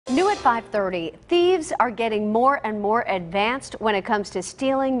New at 5:30, thieves are getting more and more advanced when it comes to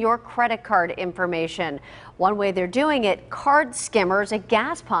stealing your credit card information. One way they're doing it, card skimmers at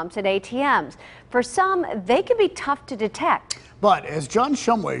gas pumps and ATMs. For some, they can be tough to detect. But as John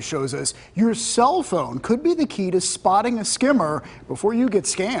Shumway shows us, your cell phone could be the key to spotting a skimmer before you get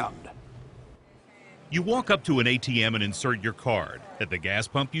scammed. You walk up to an ATM and insert your card. At the gas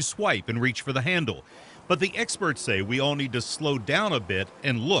pump, you swipe and reach for the handle. But the experts say we all need to slow down a bit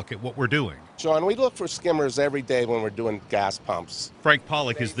and look at what we're doing. John, we look for skimmers every day when we're doing gas pumps. Frank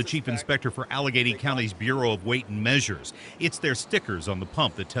Pollock is the chief inspector for Allegheny County's Bureau of Weight and Measures. It's their stickers on the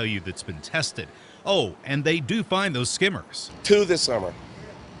pump that tell you that's been tested. Oh, and they do find those skimmers. Two this summer,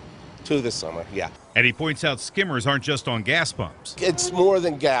 yeah. And he points out skimmers aren't just on gas pumps. It's more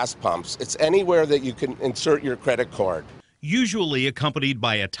than gas pumps. It's anywhere that you can insert your credit card. Usually accompanied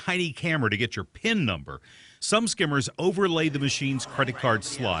by a tiny camera to get your PIN number. Some skimmers overlay the machine's credit card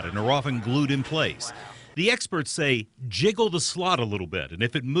slot and are often glued in place. The experts say jiggle the slot a little bit, and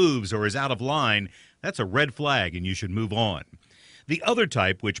if it moves or is out of line, that's a red flag and you should move on. The other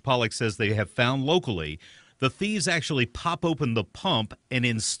type, which Pollock says they have found locally, the thieves actually pop open the pump and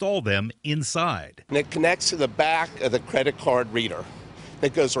install them inside. And it connects to the back of the credit card reader.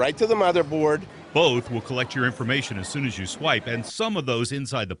 It goes right to the motherboard. Both will collect your information as soon as you swipe, and some of those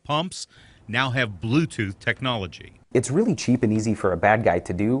inside the pumps now have Bluetooth technology. It's really cheap and easy for a bad guy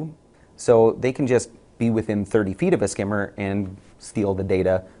to do, so they can just be within 30 feet of a skimmer and steal the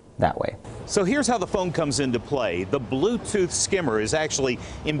data that way. So here's how the phone comes into play. The Bluetooth skimmer is actually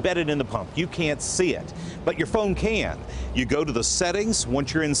embedded in the pump. You can't see it, but your phone can. You go to the settings.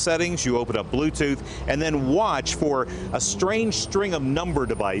 Once you're in settings, you open up Bluetooth and then watch for a strange string of number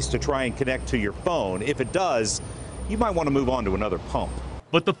device to try and connect to your phone. If it does, you might want to move on to another pump.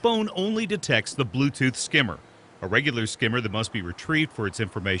 But the phone only detects the Bluetooth skimmer. A regular skimmer that must be retrieved for its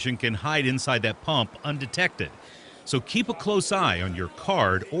information can hide inside that pump undetected. So keep a close eye on your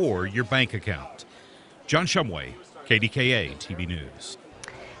card or your bank account. John Shumway, KDKA-TV News.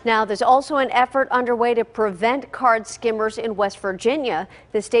 Now, there's also an effort underway to prevent card skimmers in West Virginia.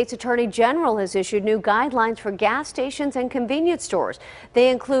 The state's attorney general has issued new guidelines for gas stations and convenience stores. They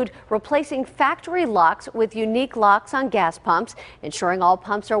include replacing factory locks with unique locks on gas pumps, ensuring all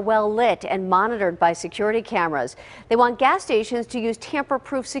pumps are well lit and monitored by security cameras. They want gas stations to use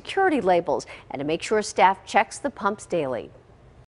tamper-proof security labels and to make sure staff checks the pumps daily.